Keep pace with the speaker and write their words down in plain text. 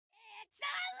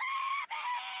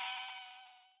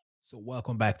So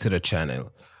welcome back to the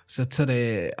channel. So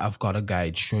today I've got a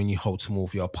guide showing you how to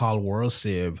move your Palworld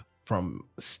save from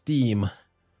Steam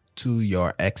to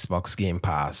your Xbox Game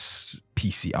Pass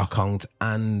PC account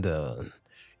and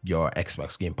your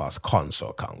Xbox Game Pass console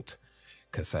account.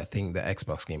 Because I think the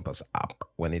Xbox Game Pass app,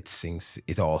 when it syncs,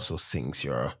 it also syncs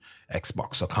your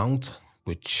Xbox account,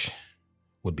 which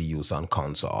would be used on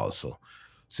console also.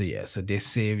 So yeah, so this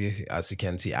save, as you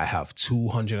can see, I have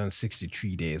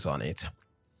 263 days on it.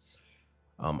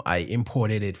 I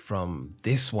imported it from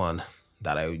this one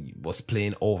that I was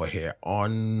playing over here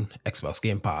on Xbox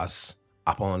Game Pass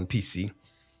up on PC,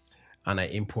 and I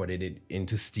imported it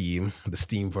into Steam, the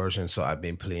Steam version. So I've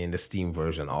been playing the Steam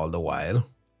version all the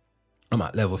while. I'm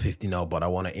at level 50 now, but I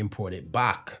want to import it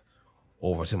back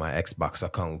over to my Xbox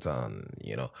account, and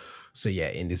so yeah,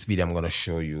 in this video I'm going to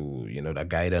show you the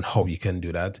guide on how you can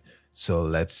do that. So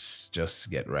let's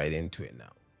just get right into it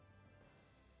now.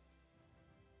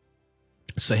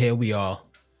 So here we are.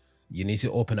 You need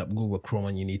to open up Google Chrome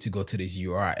and you need to go to this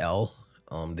URL,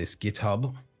 this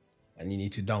GitHub, and you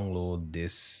need to download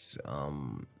this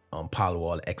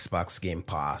Palworld Xbox Game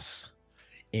Pass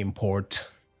import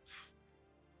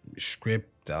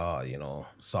script,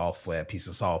 software, piece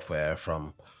of software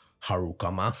from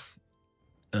Harukama.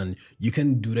 And you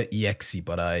can do the exe,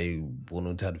 but I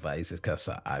wouldn't advise it because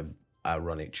I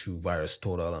run it through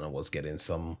VirusTotal and I was getting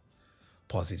some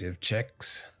positive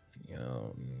checks.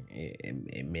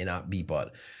 It may not be,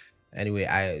 but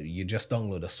anyway, you just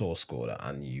download the source code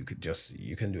and you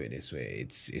can do it this way.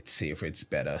 It's safer, it's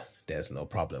better. There's no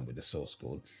problem with the source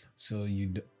code. So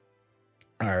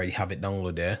I already have it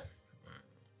downloaded there.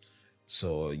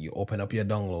 So you open up your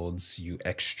downloads, you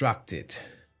extract it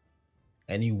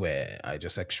anywhere. I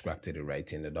just extracted it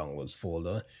right in the downloads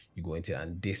folder. You go into,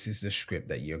 and this is the script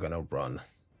that you're gonna run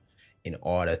in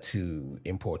order to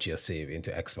import your save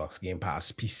into Xbox Game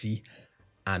Pass PC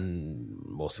and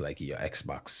most likely your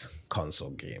Xbox console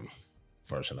game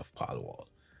version of Palworld.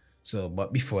 So,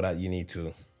 but before that, you need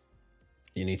to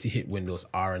hit Windows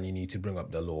R and you need to bring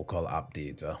up the local app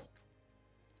data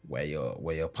where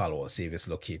your Palworld save is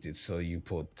located. So you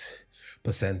put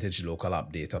percentage local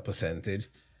app data percentage,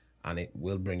 and it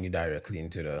will bring you directly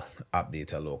into the app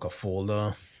data local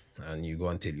folder, and you go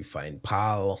until you find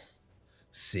Pal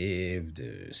saved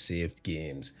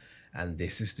games, and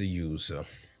this is the user,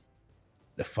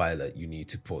 the file that you need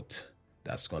to put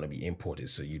that's going to be imported.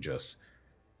 So you just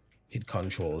hit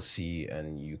Control-C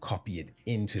and you copy it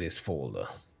into this folder.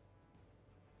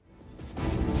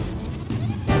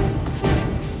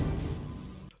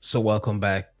 So welcome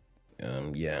back.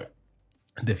 Yeah,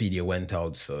 the video went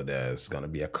out, so there's gonna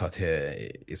be a cut here.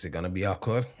 Is it gonna be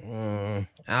awkward?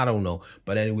 I don't know,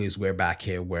 but anyways, we're back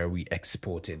here where we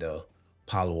exported the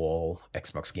Palworld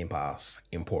Xbox Game Pass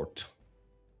import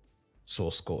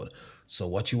source code. So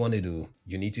what you want to do,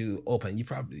 you need to open, you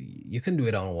can do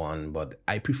it on one, but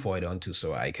I prefer it on two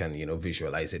so I can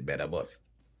visualize it better. But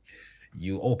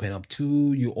you open up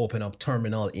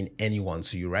terminal in any one.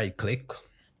 So you right click,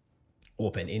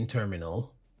 open in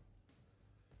terminal,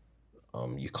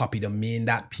 you copy the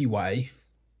main.py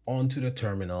onto the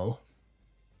terminal,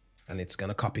 and it's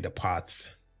gonna copy the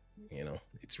paths,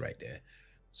 it's right there.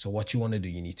 So what you want to do,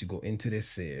 you need to go into this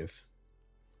save,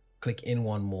 click in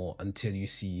one more until you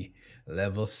see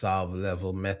level salve,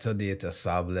 level metadata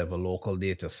salve, level local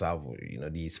data salve,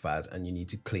 these files, and you need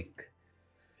to click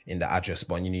in the address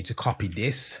bar. You need to copy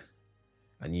this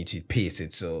and you need to paste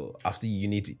it. So after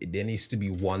there needs to be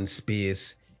one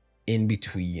space in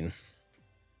between,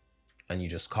 and you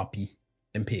just copy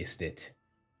and paste it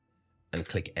and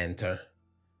click enter,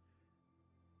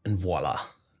 and voila.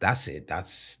 That's it.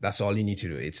 That's all you need to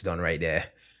do. It's done right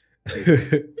there.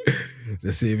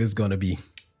 The save is gonna be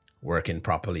working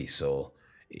properly. So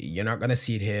you're not gonna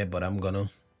see it here, but I'm gonna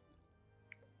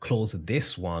close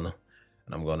this one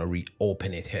and I'm gonna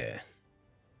reopen it here.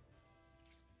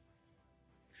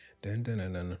 Dun, dun,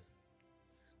 dun, dun.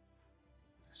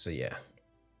 So yeah,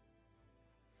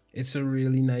 it's a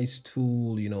really nice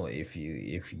tool, if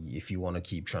you want to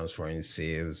keep transferring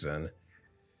saves and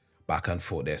back and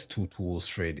forth. There's two tools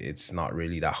for it. It's not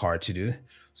really that hard to do.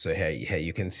 So here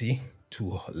you can see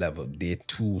day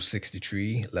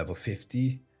 263, level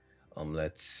 50.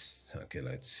 Let's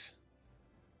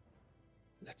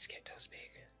get those big.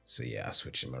 So yeah, I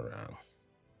switch them around.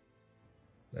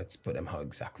 Let's put them how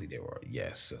exactly they were.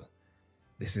 Yes, so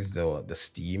this is the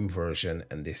Steam version,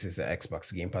 and this is the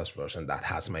Xbox Game Pass version that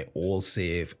has my old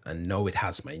save, and now it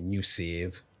has my new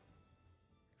save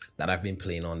that I've been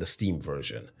playing on the Steam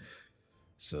version.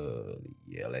 So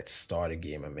yeah, let's start a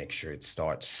game and make sure it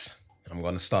starts. I'm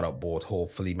gonna start up both.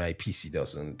 Hopefully my PC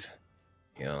doesn't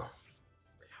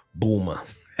Boomer.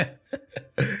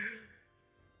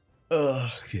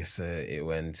 Okay, so it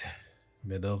went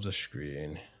middle of the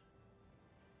screen.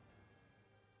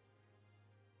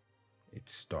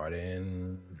 It's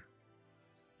starting.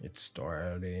 It's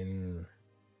starting.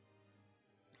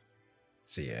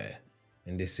 So yeah,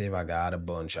 in this save I got a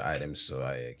bunch of items, so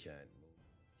I can't move.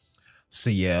 So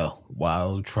yeah,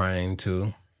 while trying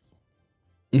to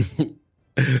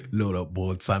load up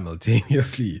both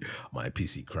simultaneously, my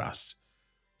PC crashed.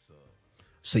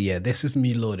 So yeah, this is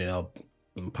me loading up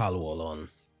in Palworld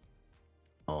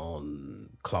on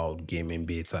Cloud Gaming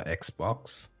Beta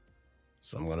Xbox.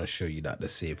 So I'm gonna show you that the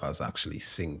save has actually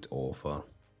synced over.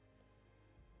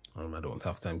 I don't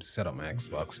have time to set up my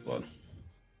Xbox, but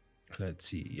let's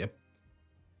see. Yep.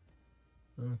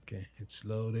 Okay, it's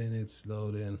loading. It's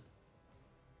loading.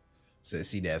 So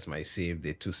see, there's my save.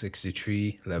 The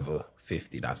 263 level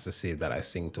 50. That's the save that I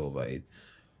synced over it.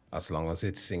 As long as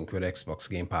it's synced with Xbox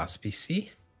Game Pass PC,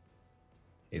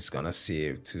 it's gonna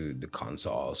save to the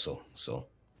console also. So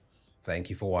thank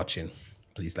you for watching.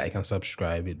 Please like and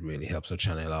subscribe. It really helps the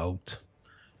channel out.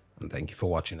 And thank you for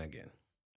watching again.